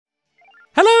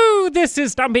Hello, this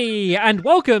is Stampy, and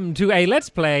welcome to a Let's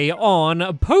Play on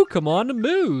Pokemon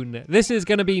Moon. This is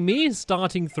going to be me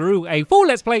starting through a full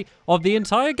Let's Play of the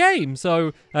entire game.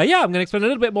 So, yeah, I'm going to explain a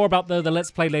little bit more about the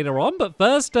Let's Play later on. But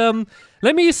first,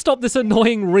 let me stop this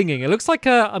annoying ringing. It looks like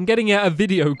I'm getting a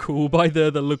video call by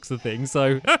the looks of things.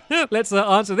 So, let's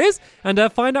answer this and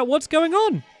find out what's going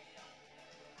on.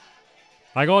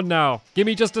 Hang on now. Give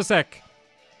me just a sec.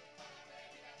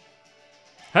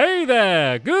 Hey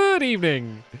there, good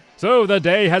evening. So the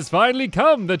day has finally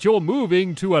come that you're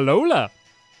moving to Alola.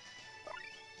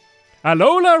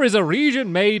 Alola is a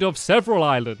region made of several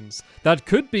islands. That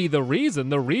could be the reason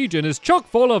the region is chock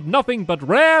full of nothing but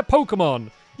rare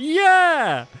Pokemon.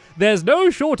 Yeah! There's no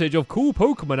shortage of cool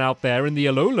Pokemon out there in the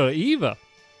Alola either.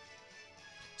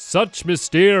 Such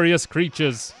mysterious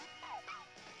creatures.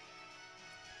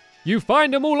 You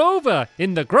find them all over,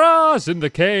 in the grass, in the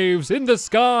caves, in the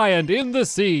sky, and in the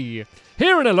sea.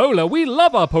 Here in Alola, we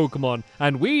love our Pokemon,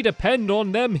 and we depend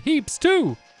on them heaps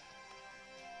too.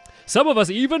 Some of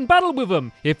us even battle with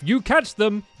them. If you catch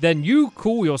them, then you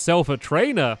call yourself a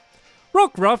trainer.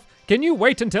 Rockruff, can you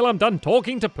wait until I'm done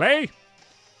talking to play?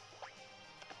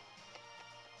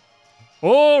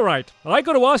 Alright, I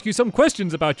gotta ask you some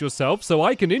questions about yourself so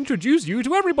I can introduce you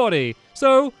to everybody.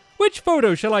 So, which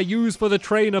photo shall I use for the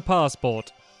trainer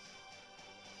passport?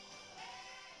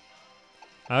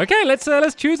 Okay,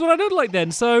 let's choose what I look like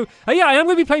then. So, yeah, I am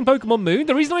going to be playing Pokemon Moon.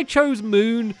 The reason I chose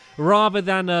Moon rather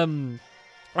than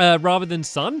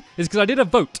Sun is because I did a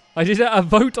vote. I did a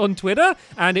vote on Twitter,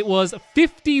 and it was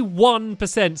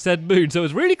 51% said Moon, so it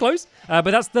was really close, but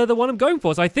that's the one I'm going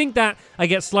for. So I think that I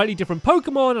get slightly different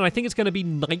Pokemon, and I think it's going to be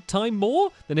nighttime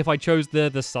more than if I chose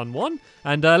the Sun one.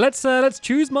 And let's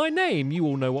choose my name. You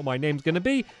all know what my name's going to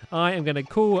be. I am going to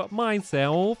call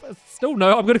myself...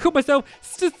 No, I'm going to call myself...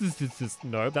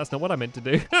 No, that's not what I meant to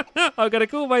do. I'm going to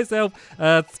call myself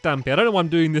Stampy. I don't know why I'm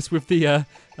doing this with the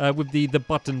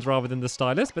buttons rather than the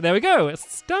stylus, but there we go.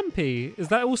 Stampy. Is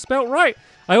that all spelt right?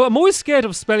 I'm always scared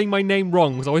of spelling my name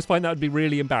wrong because I always find that would be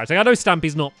really embarrassing. I know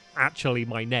Stampy's not actually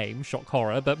my name, shock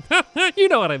horror, but you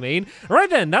know what I mean. Right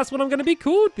then, that's what I'm going to be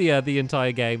called the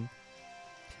entire game.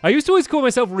 I used to always call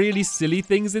myself really silly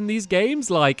things in these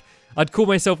games, like I'd call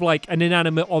myself like an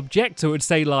inanimate object, so it would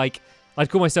say like,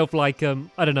 I'd call myself like,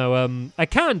 I don't know, a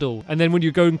candle. And then when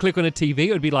you go and click on a TV,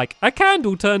 it would be like, a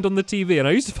candle turned on the TV. And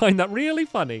I used to find that really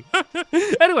funny.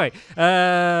 Anyway,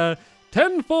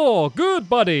 10-4, good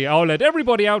buddy. I'll let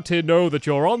everybody out here know that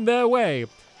you're on their way.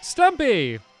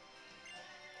 Stampy.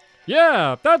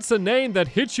 Yeah, that's a name that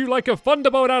hits you like a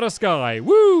thunderbolt out of sky.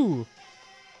 Woo!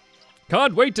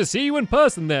 Can't wait to see you in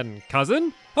person then,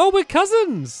 cousin. Oh, we're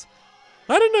cousins.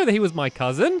 I didn't know that he was my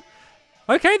cousin.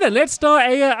 Okay then, let's start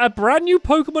a brand new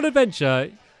Pokemon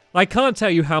adventure. I can't tell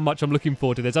you how much I'm looking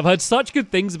forward to this. I've heard such good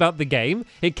things about the game.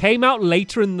 It came out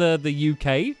later in the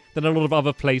UK than a lot of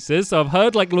other places, so I've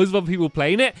heard like loads of other people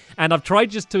playing it, and I've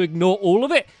tried just to ignore all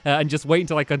of it and just wait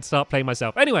until I can start playing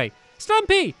myself. Anyway,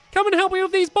 Stampy, come and help me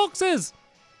with these boxes.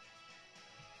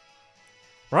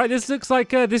 Right, this looks like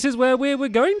this is where we're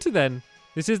going to then.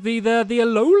 This is the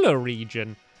Alola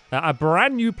region. A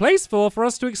brand new place for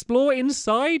us to explore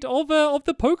inside of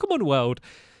the Pokemon world.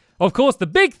 Of course, the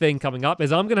big thing coming up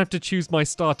is I'm going to have to choose my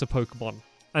starter Pokemon.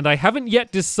 And I haven't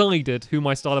yet decided who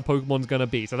my starter Pokemon's going to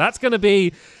be. So that's going to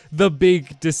be the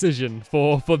big decision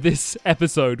for this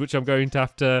episode, which I'm going to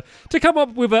have to come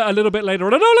up with a little bit later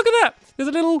on. And oh, look at that! There's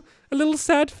a little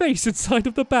sad face inside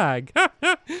of the bag.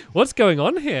 What's going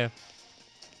on here?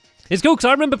 It's cool because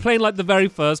I remember playing like the very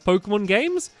first Pokemon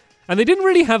games, and they didn't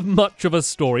really have much of a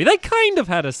story. They kind of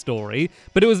had a story,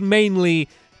 but it was mainly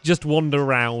just wander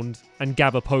around and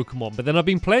gather Pokemon. But then I've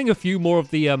been playing a few more of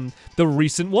the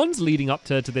recent ones leading up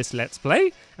to this Let's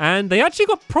Play, and they actually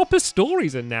got proper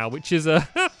stories in now, which is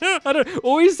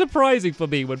always surprising for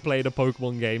me when playing a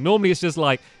Pokemon game. Normally it's just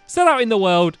like, set out in the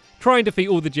world, try and defeat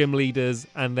all the gym leaders,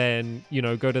 and then, you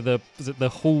know, go to the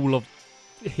Hall of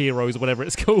Heroes, whatever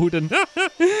it's called, and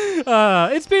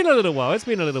it's been a little while. It's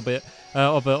been a little bit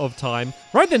of time.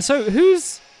 Right then, so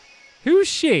who's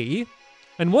she,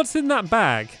 and what's in that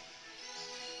bag?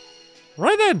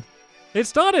 Right then, it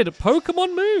started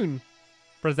Pokemon Moon,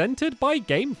 presented by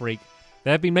Game Freak.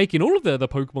 They have been making all of the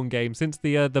Pokemon games since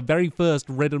the very first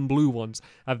Red and Blue ones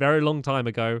a very long time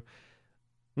ago.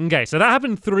 Okay, so that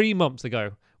happened 3 months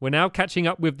ago. We're now catching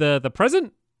up with the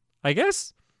present, I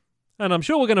guess. And I'm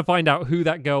sure we're going to find out who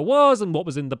that girl was and what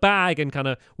was in the bag and kind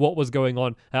of what was going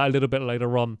on a little bit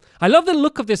later on. I love the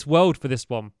look of this world for this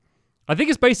one. I think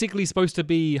it's basically supposed to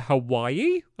be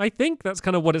Hawaii. I think that's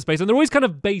kind of what it's based on. They're always kind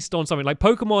of based on something like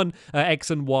Pokemon X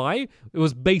and Y. It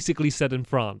was basically set in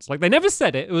France. Like they never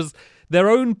said it. It was their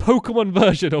own Pokemon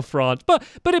version of France, but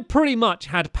it pretty much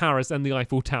had Paris and the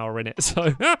Eiffel Tower in it.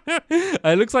 So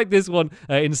it looks like this one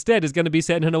instead is going to be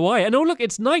set in Hawaii. And oh look,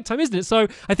 it's nighttime, isn't it? So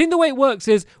I think the way it works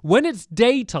is when it's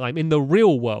daytime in the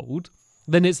real world,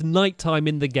 then it's nighttime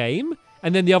in the game,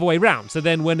 and then the other way around. So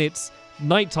then when it's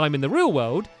nighttime in the real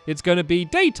world, it's going to be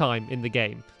daytime in the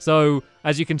game. So,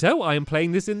 as you can tell, I am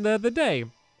playing this in the day.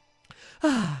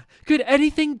 Could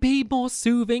anything be more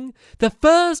soothing? The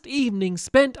first evening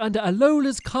spent under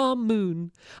Alola's calm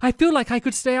moon. I feel like I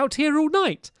could stay out here all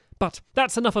night. But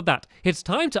that's enough of that. It's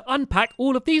time to unpack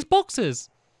all of these boxes.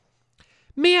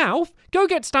 Meowth, go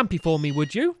get Stampy for me,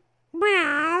 would you?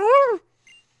 Meow.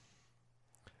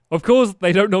 Of course,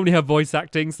 they don't normally have voice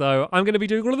acting, so I'm going to be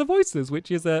doing all of the voices,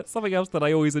 which is something else that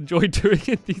I always enjoy doing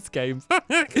in these games.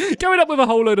 Going up with a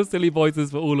whole load of silly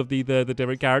voices for all of the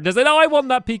different characters. And I want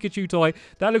that Pikachu toy.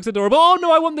 That looks adorable. Oh,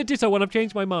 no, I want the Ditto one. I've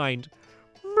changed my mind.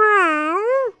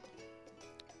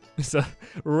 It's a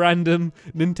random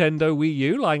Nintendo Wii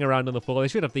U lying around on the floor. They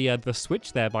should have the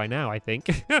Switch there by now, I think.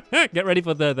 Get ready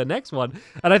for the next one.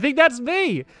 And I think that's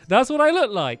me. That's what I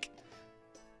look like.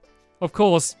 Of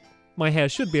course, my hair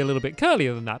should be a little bit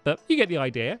curlier than that, but you get the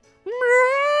idea.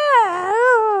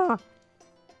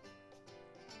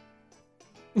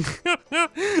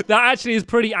 That actually is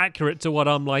pretty accurate to what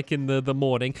I'm like in the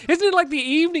morning. Isn't it like the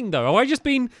evening, though? Have I just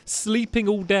been sleeping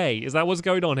all day? Is that what's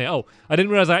going on here? Oh, I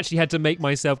didn't realize I actually had to make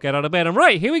myself get out of bed. I'm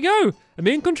right, here we go. I'm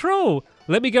in control.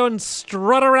 Let me go and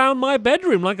strut around my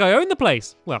bedroom like I own the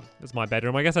place. Well, it's my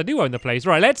bedroom. I guess I do own the place.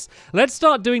 Right, let's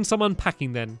start doing some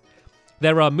unpacking then.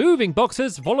 There are moving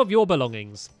boxes full of your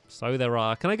belongings. So there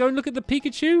are. Can I go and look at the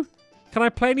Pikachu? Can I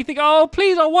play anything? Oh,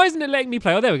 please. Oh, why isn't it letting me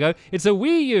play? Oh, there we go. It's a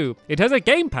Wii U. It has a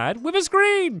gamepad with a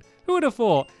screen. Who would have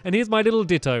thought? And here's my little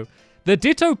Ditto. The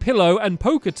Ditto pillow and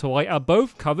poker toy are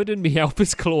both covered in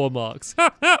Meowth's claw marks.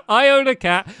 I own a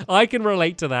cat. I can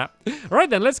relate to that. Right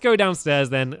then, let's go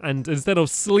downstairs then. And instead of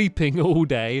sleeping all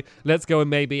day, let's go and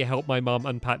maybe help my mum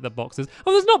unpack the boxes.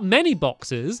 Oh, there's not many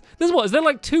boxes. There's what? Is there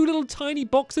like 2 little tiny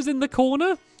boxes in the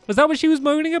corner? Is that what she was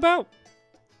moaning about?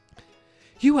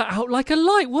 You were out like a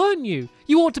light, weren't you?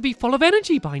 You ought to be full of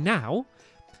energy by now.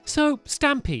 So,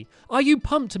 Stampy, are you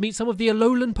pumped to meet some of the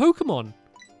Alolan Pokemon?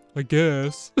 I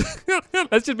guess.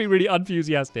 Let's just be really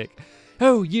enthusiastic.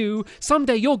 Oh, you.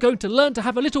 Someday you're going to learn to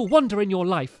have a little wonder in your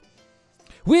life.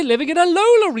 We're living in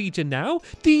Alola region now.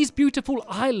 These beautiful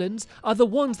islands are the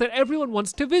ones that everyone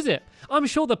wants to visit. I'm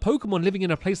sure the Pokemon living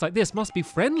in a place like this must be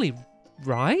friendly,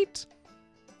 right?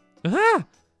 Ah!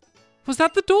 Was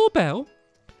that the doorbell?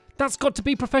 That's got to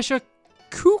be Professor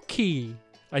Kooky,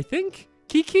 I think.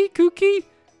 Kiki? Kooky?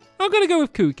 I'm going to go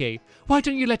with Kooky. Why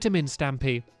don't you let him in,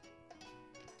 Stampy?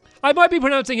 I might be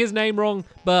pronouncing his name wrong,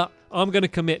 but I'm going to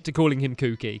commit to calling him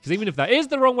Kooky, because even if that is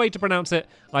the wrong way to pronounce it,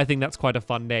 I think that's quite a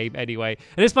fun name anyway.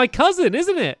 And it's my cousin,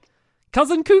 isn't it?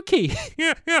 Cousin Kooky.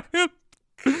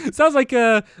 Sounds like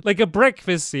a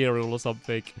breakfast cereal or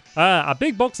something. A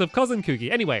big box of Cousin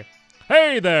Kooky. Anyway.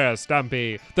 Hey there,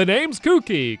 Stampy. The name's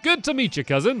Kooky. Good to meet you,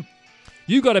 cousin.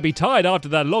 You gotta be tired after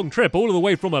that long trip all the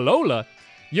way from Alola.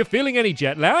 You feeling any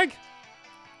jet lag?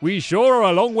 We sure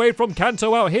are a long way from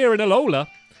Kanto out here in Alola.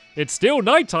 It's still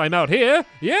nighttime out here,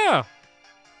 yeah.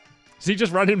 So you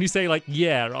just randomly say like,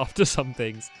 yeah, after some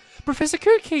things. Professor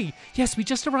Kooky, yes, we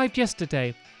just arrived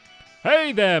yesterday.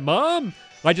 Hey there, Mom.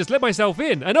 I just let myself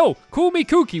in, and oh, call me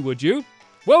Kooky, would you?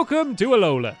 Welcome to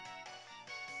Alola.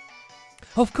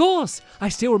 Of course, I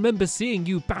still remember seeing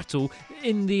you battle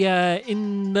in the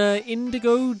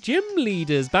Indigo Gym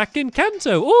Leaders back in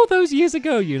Kanto all those years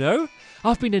ago, you know.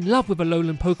 I've been in love with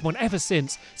Alolan Pokemon ever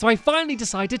since, so I finally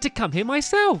decided to come here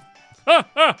myself. Ha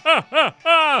ha ha ha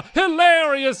ha!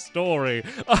 Hilarious story!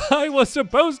 I was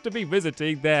supposed to be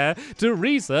visiting there to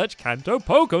research Kanto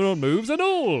Pokemon moves and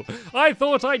all. I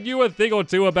thought I knew a thing or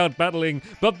two about battling,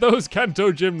 but those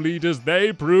Kanto Gym Leaders,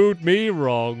 they proved me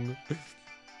wrong.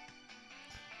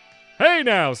 Hey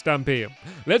now, Stampy.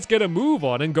 Let's get a move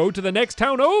on and go to the next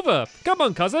town over. Come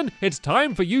on, cousin. It's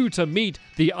time for you to meet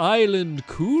the island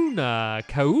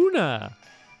Kauna.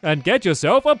 And get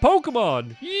yourself a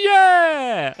Pokemon.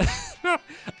 Yeah!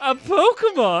 A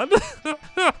Pokemon?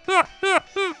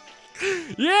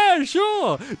 Yeah,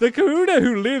 sure. The kahuna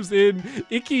who lives in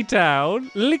Icky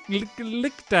Town, Lick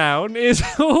Town, is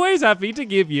always happy to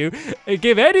give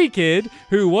any kid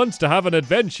who wants to have an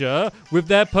adventure with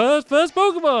their first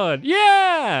Pokemon.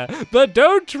 Yeah, but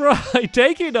don't try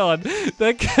taking on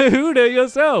the kahuna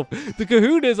yourself. The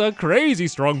kahunas are crazy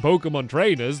strong Pokemon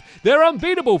trainers. They're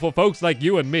unbeatable for folks like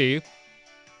you and me.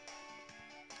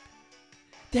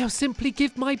 They'll simply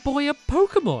give my boy a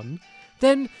Pokemon?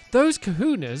 Then those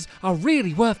kahunas are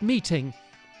really worth meeting.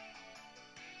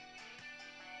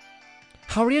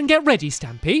 Hurry and get ready,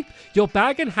 Stampy. Your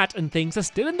bag and hat and things are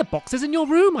still in the boxes in your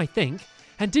room, I think.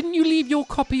 And didn't you leave your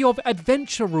copy of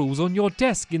Adventure Rules on your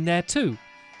desk in there too?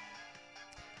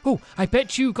 Oh, I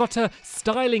bet you got a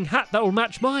styling hat that'll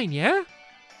match mine, yeah?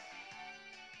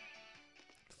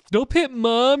 Stop it,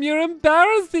 Mum, you're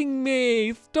embarrassing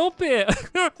me. Stop it.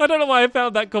 I don't know why I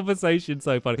found that conversation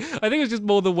so funny. I think it was just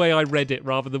more the way I read it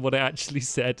rather than what it actually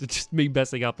said. It's just me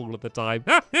messing up all of the time.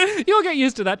 You'll get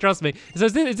used to that, trust me. So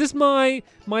is this my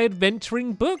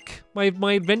adventuring book? My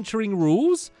adventuring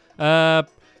rules?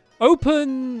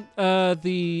 Open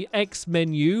the X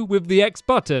menu with the X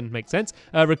button. Makes sense.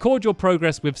 Record your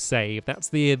progress with save. That's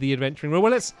the adventuring rule.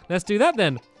 Well, let's do that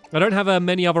then. I don't have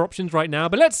many other options right now,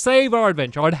 but let's save our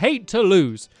adventure. I'd hate to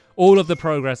lose all of the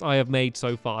progress I have made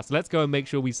so far. So let's go and make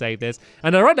sure we save this.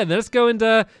 And all right then, let's go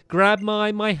and grab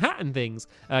my hat and things.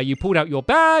 You pulled out your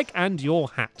bag and your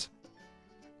hat.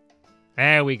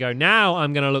 There we go. Now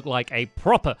I'm going to look like a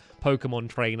proper Pokemon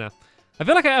trainer. I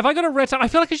feel like if I got a red hat, I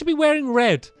feel like I should be wearing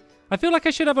red. I feel like I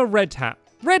should have a red hat.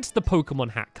 Red's the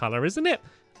Pokemon hat color, isn't it?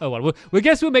 Oh, well, we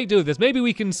guess we'll make do with this. Maybe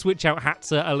we can switch out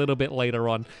hats a little bit later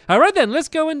on. All right, then. Let's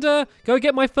go and go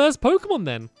get my first Pokemon,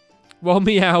 then. While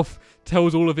Meowth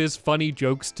tells all of his funny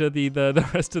jokes to the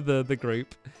rest of the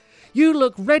group. You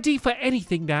look ready for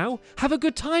anything now. Have a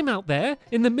good time out there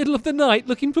in the middle of the night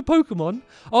looking for Pokemon.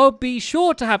 I'll be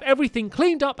sure to have everything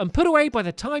cleaned up and put away by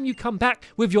the time you come back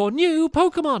with your new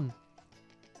Pokemon.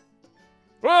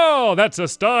 Whoa, that's a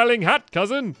styling hat,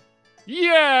 cousin.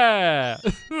 Yeah!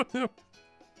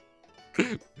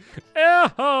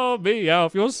 Oh,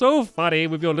 Meowth, you're so funny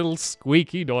with your little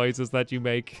squeaky noises that you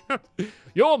make.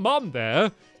 Your mom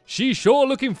there, she's sure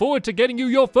looking forward to getting you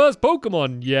your first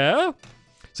Pokemon, yeah?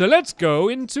 So let's go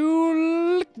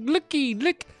into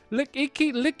Lick.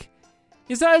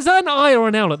 Is that an I or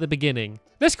an L at the beginning?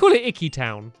 Let's call it Icky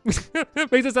Town.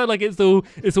 Makes it sound like it's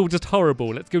all just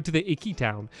horrible. Let's go to the Icky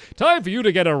Town. Time for you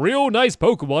to get a real nice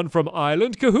Pokemon from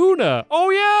Island Kahuna. Oh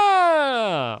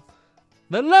yeah!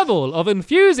 The level of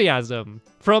enthusiasm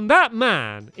from that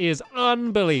man is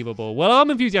unbelievable. Well, I'm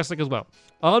enthusiastic as well.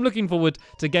 I'm looking forward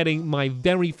to getting my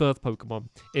very first Pokemon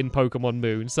in Pokemon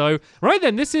Moon. So, right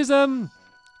then, this is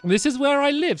where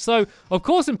I live. So, of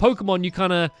course, in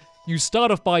Pokemon, you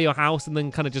start off by your house and then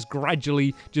kind of just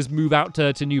gradually just move out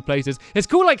to new places. It's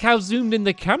cool like how zoomed in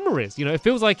the camera is. You know, it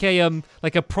feels like a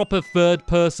proper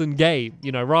third-person game,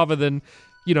 you know, rather than,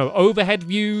 you know, overhead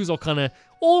views or kind of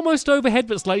almost overhead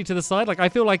but slightly to the side. Like I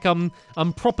feel like I'm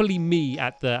properly me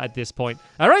at this point.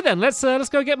 All right then, let's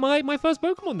go get my first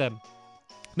Pokemon then.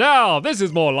 Now, this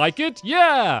is more like it,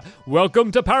 yeah!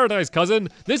 Welcome to paradise, cousin.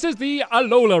 This is the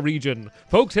Alola region.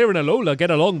 Folks here in Alola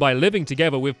get along by living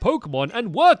together with Pokemon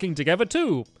and working together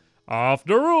too.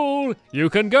 After all, you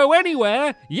can go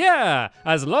anywhere, yeah,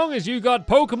 as long as you got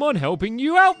Pokemon helping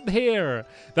you out here.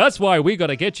 That's why we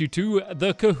gotta get you to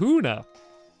the Kahuna.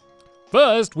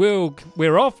 First,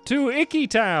 we're off to Icky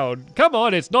Town. Come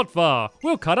on, it's not far.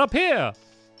 We'll cut up here.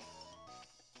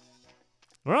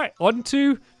 All right, on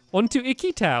to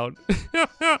Icky Town.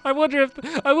 I wonder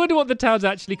what the town's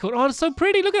actually called. Oh, it's so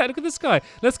pretty. Look at that. Look at the sky.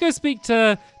 Let's go speak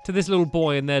to this little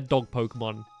boy and their dog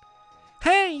Pokemon.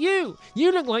 Hey, you!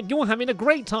 You look like you're having a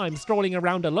great time strolling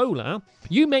around Alola.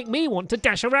 You make me want to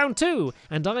dash around too,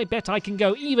 and I bet I can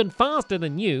go even faster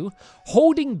than you.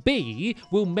 Holding B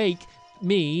will make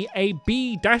me a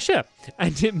B dasher,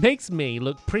 and it makes me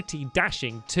look pretty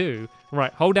dashing too.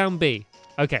 Right, hold down B.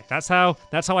 Okay, that's how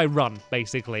I run,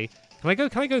 basically. Can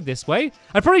I go this way?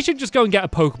 I probably should just go and get a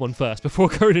Pokemon first before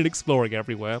going and exploring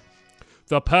everywhere.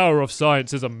 The power of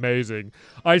science is amazing.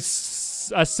 A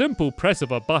simple press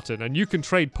of a button and you can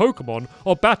trade Pokemon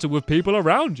or battle with people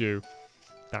around you.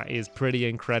 That is pretty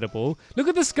incredible. Look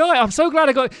at the sky. I'm so glad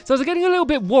I got... So I was getting a little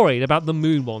bit worried about the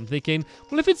moon one, thinking,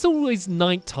 well, if it's always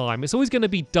nighttime, it's always going to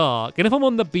be dark. And if I'm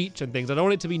on the beach and things, I don't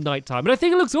want it to be nighttime. And I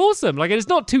think it looks awesome. Like, it's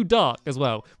not too dark as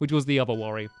well, which was the other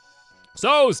worry.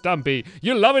 So, Stampy,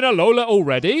 you loving Alola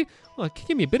already? Well,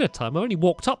 give me a bit of time. I only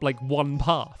walked up like one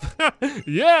path.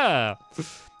 Yeah.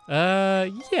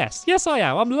 Yes, I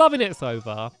am. I'm loving it so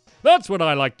far. That's what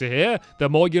I like to hear. The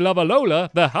more you love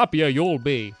Alola, the happier you'll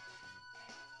be.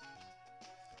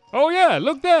 Oh yeah,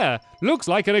 look there. Looks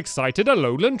like an excited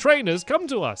Alolan trainer's come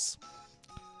to us.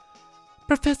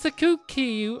 Professor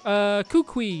Kukui, I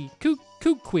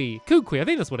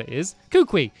think that's what it is.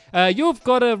 Kukui, you've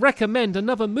got to recommend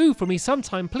another move for me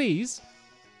sometime, please.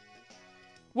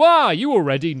 Why, you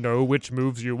already know which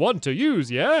moves you want to use,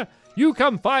 yeah? You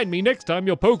come find me next time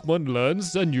your Pokemon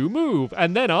learns a new move,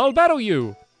 and then I'll battle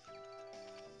you.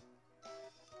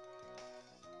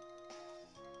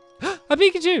 A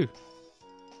Pikachu!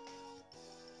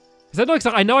 Is that not?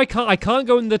 I know I can't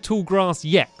go in the tall grass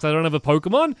yet because I don't have a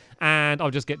Pokemon, and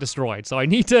I'll just get destroyed. So I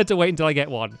need to wait until I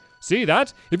get one. See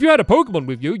that? If you had a Pokemon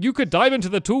with you, you could dive into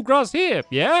the tall grass here,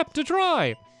 yeah, to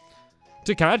try.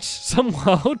 To catch some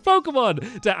wild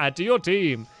Pokemon to add to your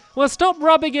team. Well, stop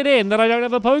rubbing it in that I don't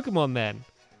have a Pokemon then.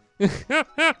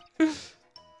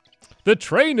 The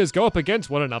trainers go up against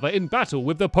one another in battle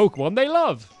with the Pokemon they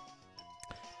love.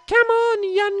 Come on,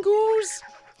 Yangoos.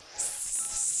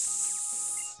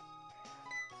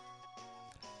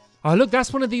 Oh, look,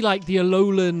 that's one of the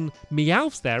Alolan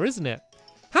Meowths there, isn't it?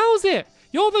 How's it?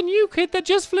 You're the new kid that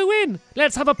just flew in.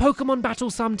 Let's have a Pokemon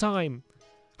battle sometime.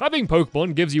 Having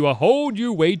Pokemon gives you a whole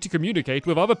new way to communicate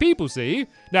with other people, see?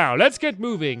 Now, let's get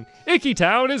moving. Icky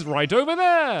Town is right over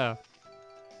there.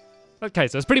 Okay,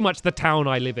 so it's pretty much the town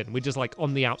I live in. We're just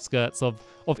on the outskirts of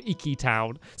Icky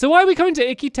Town. So why are we going to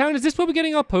Icky Town? Is this where we're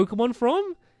getting our Pokemon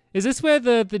from? Is this where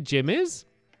the gym is?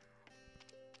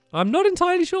 I'm not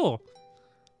entirely sure.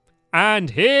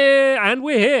 And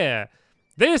we're here.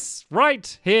 This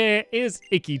right here is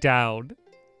Icky Town.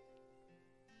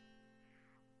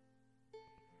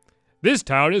 This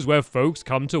town is where folks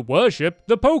come to worship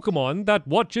the Pokemon that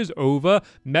watches over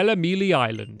Melamili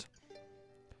Island.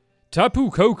 Tapu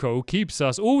Koko keeps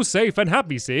us all safe and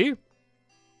happy, see?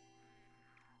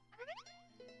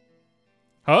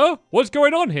 Huh? What's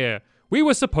going on here? We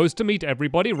were supposed to meet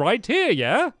everybody right here,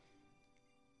 yeah?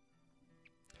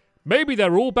 Maybe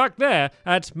they're all back there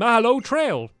at Mahalo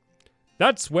Trail.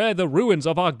 That's where the ruins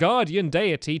of our guardian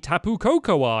deity Tapu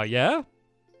Koko are, yeah?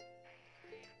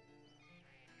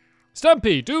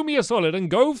 Stampy, do me a solid and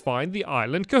go find the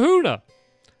island Kahuna.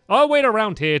 I'll wait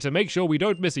around here to make sure we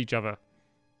don't miss each other.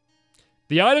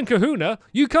 The island Kahuna?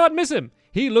 You can't miss him.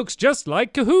 He looks just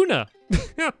like Kahuna.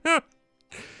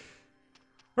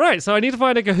 Right, so I need to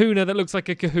find a Kahuna that looks like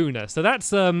a Kahuna. So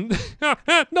that's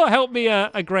not helped me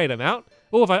a great amount.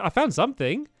 Oh, I found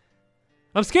something.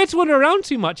 I'm scared to wander around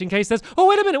too much in case there's... Oh,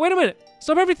 wait a minute.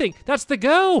 Stop everything. That's the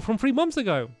girl from 3 months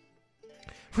ago.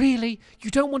 Really?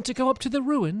 You don't want to go up to the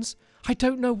ruins? I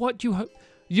don't know what you hope...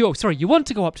 You want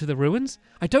to go up to the ruins?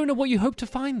 I don't know what you hope to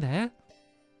find there.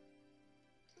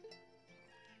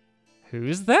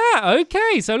 Who's that?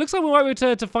 Okay, so it looks like we might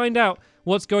be to find out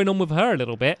what's going on with her a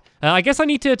little bit. I guess I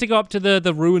need to go up to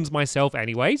the ruins myself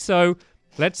anyway, so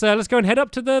let's go and head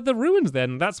up to the ruins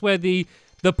then. That's where the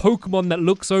Pokemon that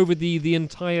looks over the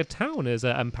entire town is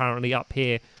apparently up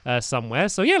here somewhere.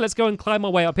 So yeah, let's go and climb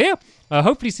our way up here.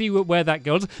 Hopefully see where that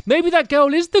girl is. Maybe that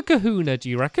girl is the Kahuna, do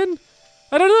you reckon?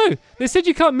 I don't know. They said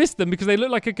you can't miss them because they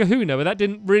look like a Kahuna, but that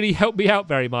didn't really help me out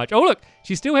very much. Oh look,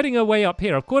 she's still heading her way up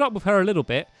here. I've caught up with her a little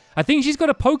bit. I think she's got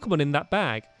a Pokemon in that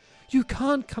bag. You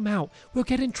can't come out. We'll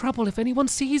get in trouble if anyone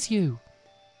sees you.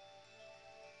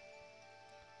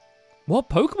 What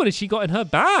Pokemon has she got in her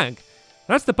bag?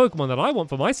 That's the Pokemon that I want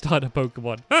for my starter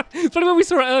Pokemon. It's funny when we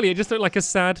saw it earlier, it just looked like a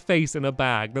sad face in a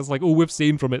bag. That's all we've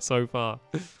seen from it so far.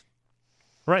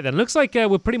 Right then, looks like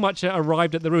we're pretty much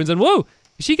arrived at the ruins. And whoa,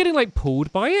 is she getting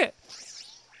pulled by it?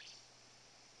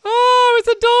 Oh,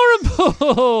 it's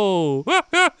adorable!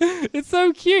 It's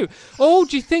so cute. Oh,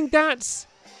 do you think that's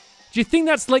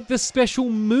the special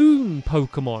moon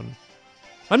Pokemon?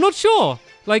 I'm not sure.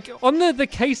 On the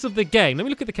case of the game, let me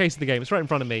look at the case of the game. It's right in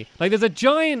front of me. There's a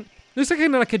giant, looks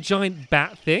like a giant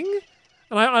bat thing.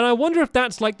 And I wonder if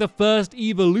that's the first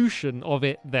evolution of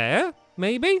it there,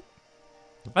 maybe?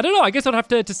 I don't know. I guess I'd have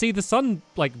to see the sun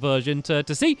version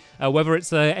to see whether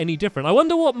it's any different. I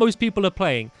wonder what most people are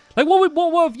playing.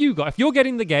 What have you got? If you're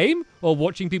getting the game or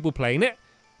watching people playing it,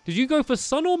 did you go for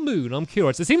sun or moon? I'm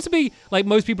curious. It seems to be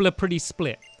most people are pretty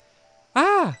split.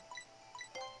 Ah!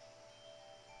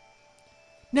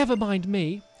 Never mind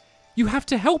me. You have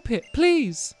to help it,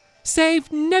 please. Save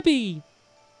Nebby.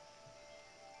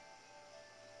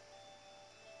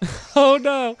 Oh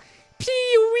no.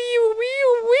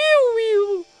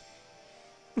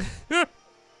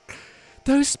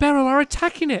 Those Sparrow are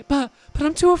attacking it, but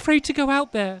I'm too afraid to go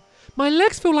out there. My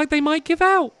legs feel like they might give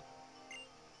out.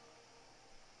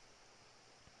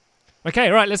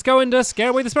 Okay, right, let's go and scare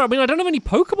away the Sparrow. I mean, I don't have any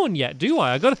Pokemon yet, do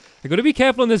I? I gotta be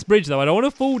careful on this bridge, though. I don't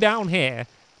want to fall down here.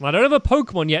 And I don't have a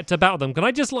Pokemon yet to battle them. Can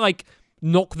I just,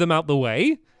 knock them out the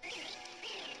way?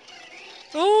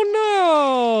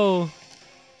 Oh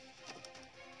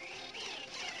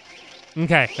no!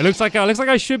 Okay, it looks like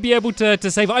I should be able to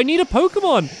save it. I need a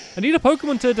Pokemon. I need a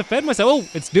Pokemon to defend myself. Oh,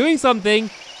 it's doing something.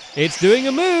 It's doing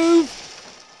a move.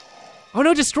 Oh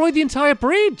no, destroyed the entire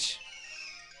bridge.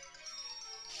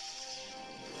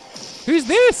 Who's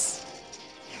this?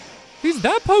 Who's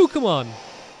that Pokemon?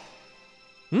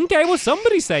 Okay, well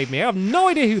somebody saved me. I have no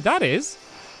idea who that is.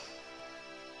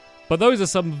 But those are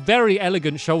some very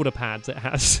elegant shoulder pads it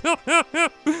has.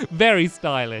 Very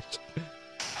stylish.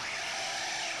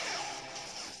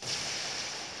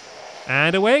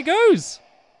 And away it goes.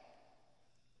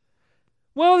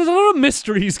 Well, there's a lot of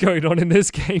mysteries going on in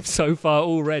this game so far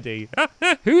already.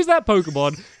 Who's that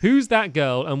Pokemon? Who's that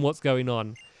girl? And what's going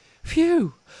on?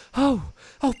 Phew. Oh,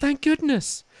 thank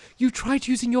goodness. You tried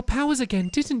using your powers again,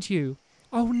 didn't you?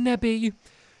 Oh, Nebby.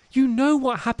 You know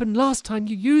what happened last time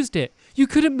you used it. You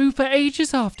couldn't move for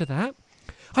ages after that.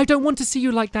 I don't want to see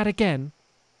you like that again.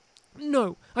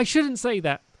 No, I shouldn't say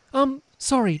that.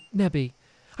 Sorry, Nebby.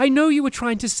 I know you were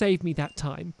trying to save me that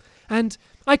time, and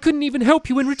I couldn't even help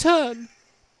you in return.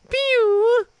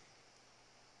 Pew!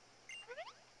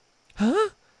 Huh?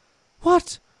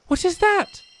 What? What is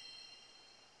that?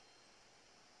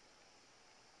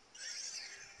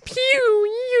 Pew!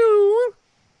 You!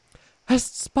 A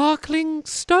sparkling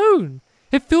stone.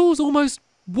 It feels almost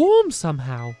warm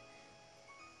somehow.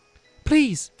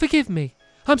 Please, forgive me.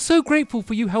 I'm so grateful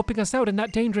for you helping us out in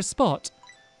that dangerous spot.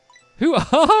 Who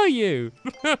are you?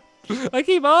 I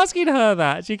keep asking her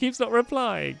that. She keeps not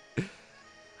replying.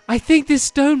 I think this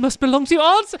stone must belong to you.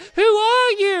 Answer! Who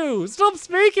are you? Stop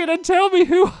speaking and tell me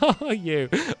who are you?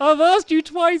 I've asked you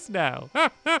twice now.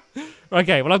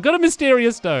 Okay, well, I've got a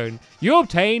mysterious stone. You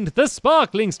obtained the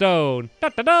sparkling stone.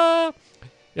 Da-da-da!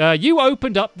 You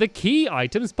opened up the key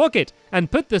items pocket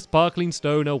and put the sparkling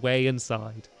stone away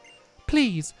inside.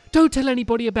 Please, don't tell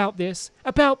anybody about this,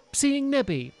 about seeing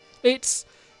Nebby. It's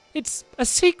a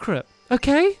secret,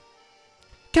 okay?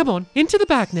 Come on, into the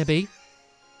bag, Nebby.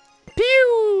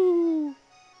 Pew!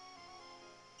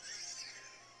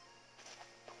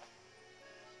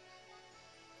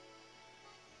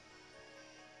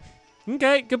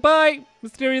 Okay, goodbye,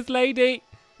 mysterious lady.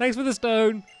 Thanks for the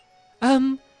stone.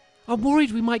 I'm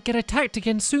worried we might get attacked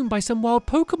again soon by some wild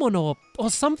Pokemon or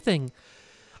something.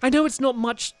 I know it's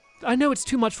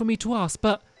too much for me to ask,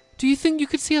 but do you think you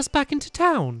could see us back into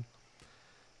town?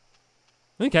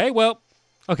 Okay, well,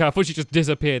 I thought she just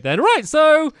disappeared then. Right,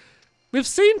 so we've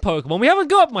seen Pokemon. We haven't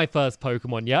got my first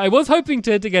Pokemon yet. I was hoping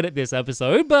to get it this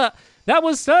episode, but that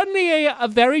was certainly a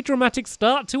very dramatic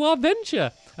start to our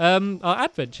venture. Our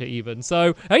adventure even.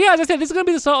 So, yeah, as I said, this is going to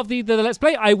be the start of the Let's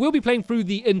Play. I will be playing through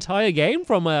the entire game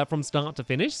from start to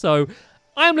finish, so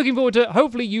I'm looking forward to it.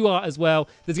 Hopefully you are as well.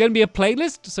 There's going to be a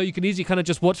playlist, so you can easily kind of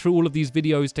just watch through all of these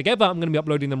videos together. I'm going to be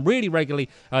uploading them really regularly.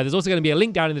 There's also going to be a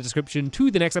link down in the description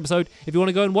to the next episode if you want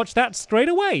to go and watch that straight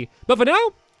away. But for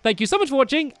now, thank you so much for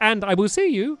watching, and I will see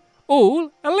you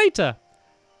all later.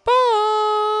 Bye!